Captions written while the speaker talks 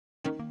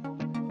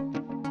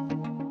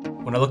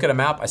When I look at a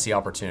map, I see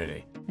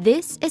opportunity.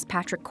 This is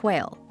Patrick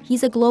Quayle.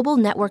 He's a global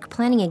network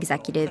planning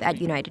executive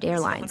at United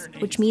Airlines,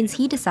 which means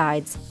he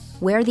decides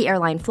where the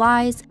airline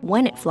flies,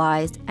 when it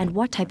flies, and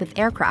what type of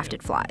aircraft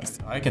it flies.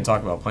 I can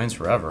talk about planes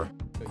forever.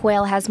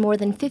 Quayle has more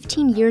than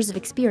 15 years of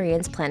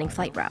experience planning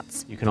flight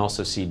routes. You can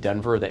also see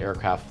Denver, the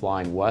aircraft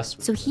flying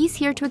west. So he's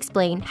here to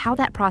explain how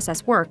that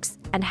process works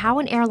and how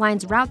an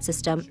airline's route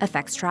system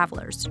affects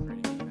travelers.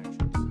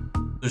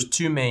 There's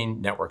two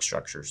main network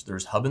structures.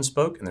 There's hub and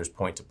spoke and there's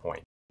point to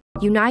point.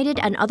 United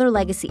and other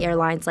legacy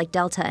airlines like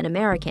Delta and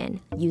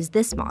American use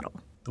this model.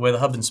 The way the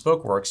hub and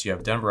spoke works, you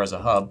have Denver as a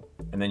hub,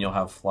 and then you'll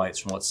have flights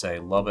from, let's say,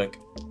 Lubbock,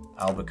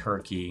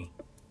 Albuquerque,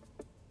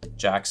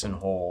 Jackson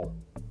Hole,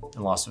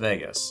 and Las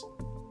Vegas.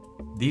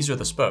 These are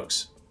the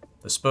spokes.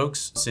 The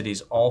spokes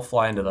cities all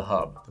fly into the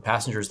hub. The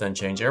passengers then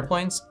change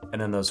airplanes,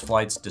 and then those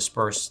flights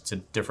disperse to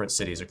different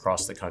cities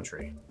across the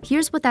country.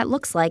 Here's what that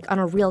looks like on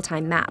a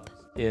real-time map.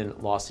 In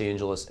Los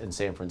Angeles and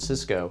San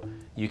Francisco,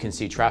 you can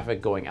see traffic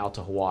going out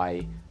to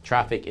Hawaii,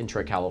 traffic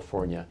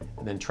intra-California,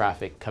 and then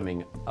traffic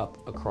coming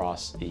up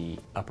across the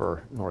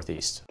upper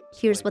Northeast.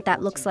 Here's what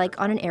that looks like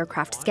on an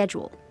aircraft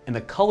schedule. And the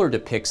color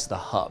depicts the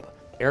hub.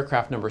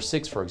 Aircraft number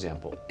 6, for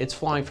example, it's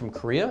flying from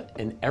Korea,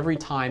 and every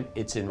time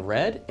it's in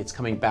red, it's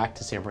coming back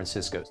to San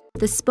Francisco.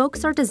 The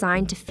spokes are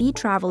designed to feed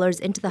travelers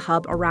into the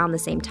hub around the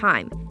same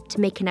time, to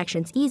make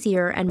connections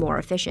easier and more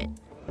efficient.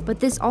 But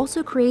this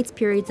also creates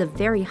periods of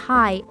very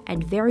high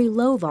and very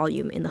low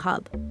volume in the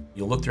hub.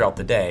 You'll look throughout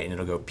the day and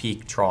it'll go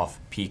peak,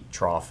 trough, peak,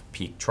 trough,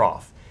 peak,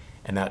 trough.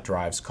 And that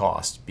drives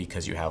cost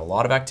because you have a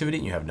lot of activity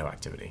and you have no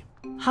activity.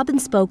 Hub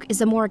and spoke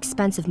is a more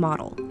expensive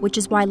model, which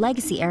is why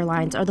legacy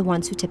airlines are the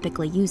ones who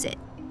typically use it.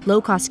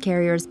 Low-cost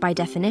carriers, by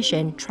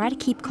definition, try to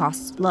keep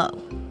costs low.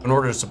 In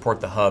order to support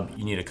the hub,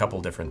 you need a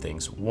couple different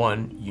things.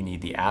 One, you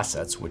need the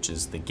assets, which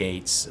is the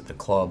gates, the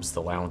clubs,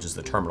 the lounges,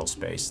 the terminal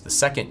space. The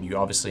second, you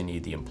obviously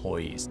need the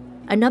employees.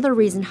 Another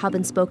reason hub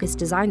and spoke is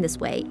designed this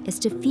way is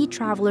to feed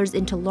travelers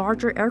into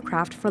larger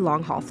aircraft for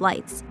long-haul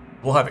flights.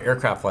 We'll have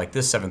aircraft like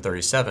this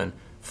 737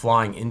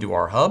 flying into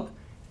our hub,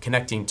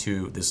 connecting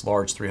to this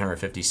large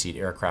 350-seat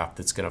aircraft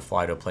that's going to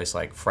fly to a place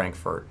like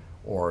Frankfurt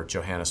or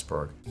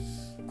Johannesburg.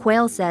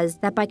 Quayle says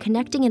that by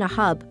connecting in a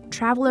hub,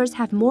 travelers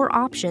have more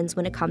options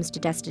when it comes to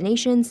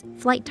destinations,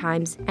 flight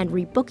times, and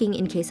rebooking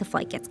in case a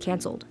flight gets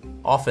canceled.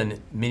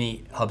 Often,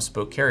 many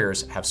hub-spoke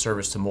carriers have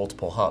service to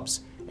multiple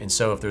hubs, and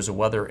so if there's a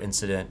weather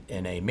incident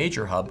in a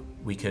major hub,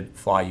 we could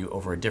fly you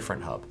over a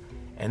different hub.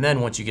 And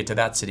then once you get to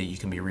that city, you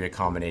can be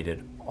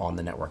reaccommodated on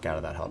the network out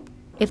of that hub.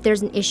 If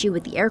there's an issue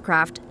with the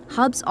aircraft,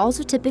 hubs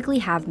also typically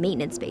have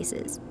maintenance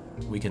bases.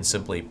 We can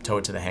simply tow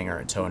it to the hangar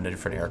and tow a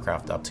different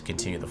aircraft up to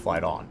continue the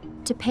flight on.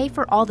 To pay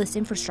for all this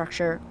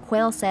infrastructure,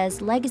 Quayle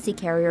says legacy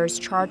carriers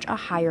charge a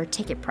higher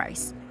ticket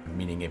price.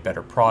 Meaning a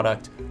better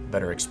product,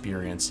 better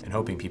experience, and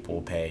hoping people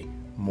will pay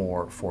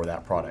more for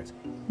that product.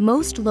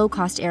 Most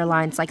low-cost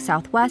airlines like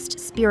Southwest,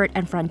 Spirit,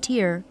 and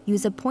Frontier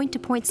use a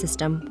point-to-point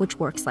system which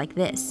works like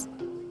this.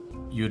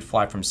 You would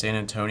fly from San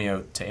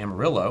Antonio to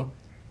Amarillo.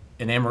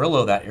 In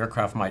Amarillo, that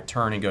aircraft might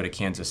turn and go to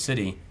Kansas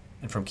City,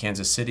 and from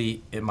Kansas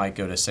City, it might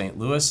go to St.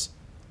 Louis,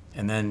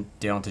 and then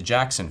down to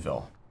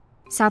Jacksonville.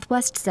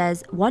 Southwest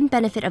says one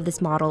benefit of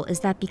this model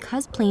is that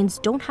because planes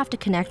don't have to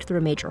connect through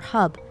a major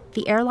hub,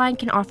 the airline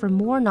can offer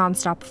more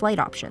nonstop flight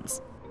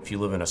options. If you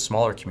live in a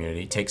smaller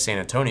community, take San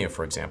Antonio,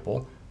 for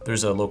example,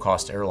 there's a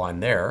low-cost airline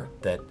there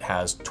that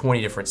has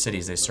 20 different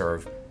cities they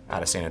serve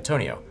out of San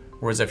Antonio.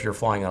 Whereas if you're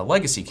flying a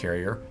legacy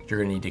carrier, you're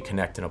going to need to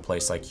connect in a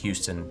place like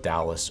Houston,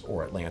 Dallas,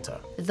 or Atlanta.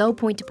 Though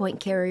point-to-point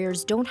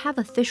carriers don't have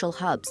official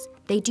hubs,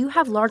 they do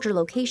have larger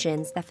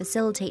locations that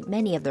facilitate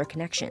many of their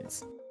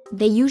connections.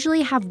 They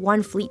usually have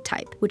one fleet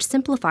type, which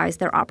simplifies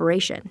their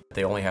operation.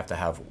 They only have to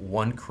have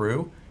one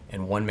crew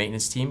and one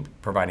maintenance team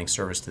providing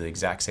service to the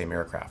exact same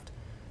aircraft.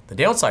 The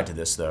downside to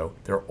this, though,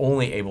 they're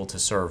only able to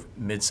serve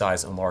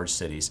mid-size and large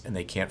cities, and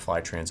they can't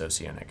fly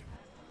transoceanic.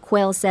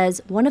 Quayle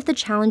says one of the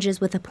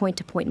challenges with a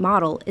point-to-point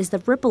model is the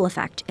ripple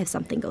effect if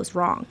something goes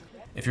wrong.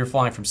 If you're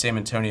flying from San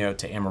Antonio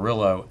to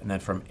Amarillo and then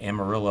from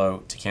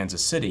Amarillo to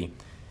Kansas City,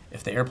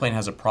 if the airplane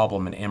has a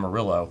problem in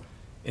Amarillo,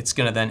 it's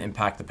going to then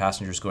impact the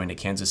passengers going to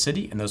Kansas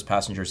City and those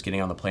passengers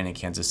getting on the plane in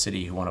Kansas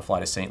City who want to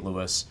fly to St.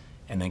 Louis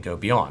and then go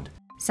beyond.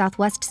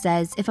 Southwest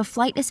says if a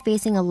flight is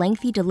facing a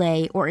lengthy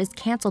delay or is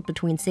canceled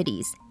between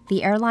cities,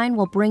 the airline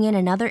will bring in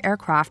another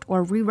aircraft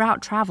or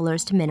reroute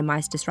travelers to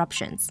minimize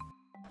disruptions.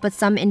 But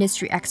some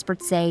industry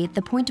experts say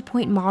the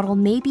point-to-point model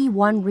may be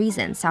one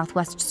reason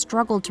Southwest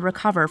struggled to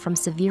recover from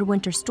severe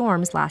winter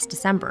storms last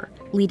December,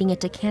 leading it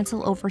to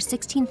cancel over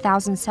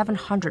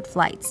 16,700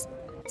 flights.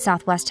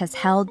 Southwest has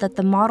held that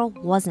the model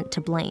wasn't to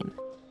blame.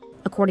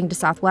 According to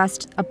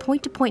Southwest, a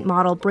point-to-point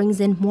model brings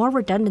in more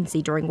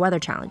redundancy during weather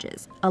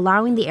challenges,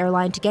 allowing the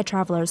airline to get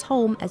travelers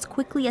home as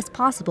quickly as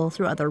possible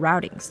through other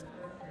routings.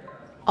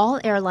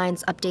 All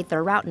airlines update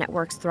their route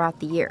networks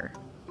throughout the year.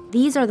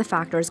 These are the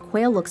factors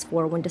Quayle looks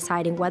for when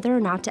deciding whether or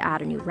not to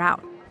add a new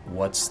route.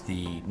 What's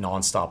the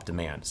nonstop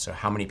demand? So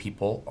how many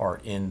people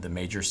are in the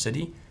major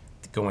city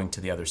going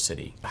to the other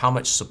city? How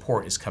much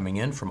support is coming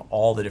in from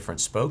all the different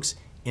spokes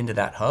into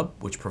that hub,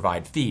 which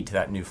provide feed to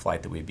that new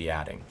flight that we'd be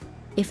adding.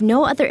 If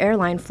no other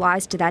airline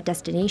flies to that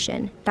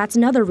destination, that's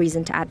another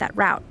reason to add that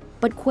route.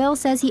 But Quayle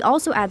says he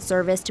also adds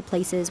service to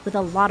places with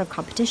a lot of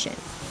competition.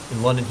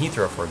 In London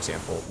Heathrow, for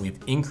example, we've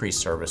increased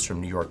service from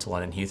New York to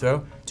London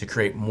Heathrow to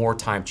create more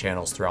time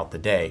channels throughout the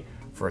day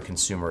for a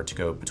consumer to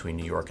go between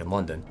New York and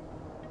London.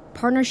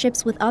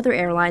 Partnerships with other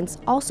airlines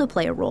also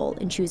play a role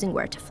in choosing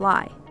where to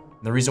fly.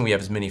 The reason we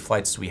have as many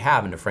flights as we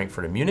have into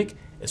Frankfurt and Munich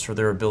is for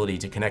their ability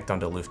to connect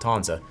onto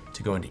Lufthansa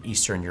to go into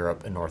Eastern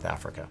Europe and North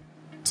Africa.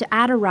 To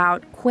add a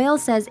route, Quayle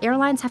says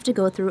airlines have to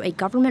go through a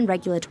government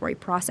regulatory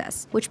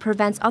process, which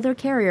prevents other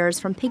carriers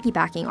from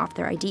piggybacking off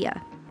their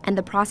idea. And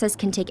the process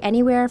can take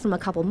anywhere from a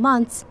couple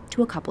months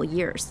to a couple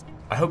years.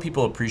 I hope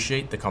people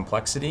appreciate the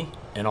complexity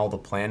and all the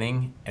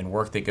planning and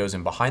work that goes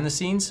in behind the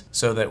scenes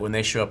so that when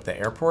they show up at the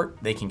airport,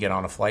 they can get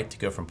on a flight to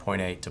go from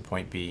point A to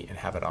point B and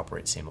have it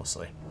operate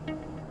seamlessly.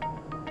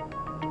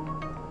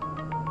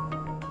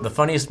 The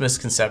funniest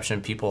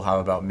misconception people have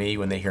about me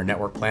when they hear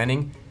network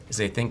planning is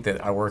they think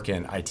that I work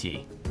in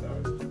IT.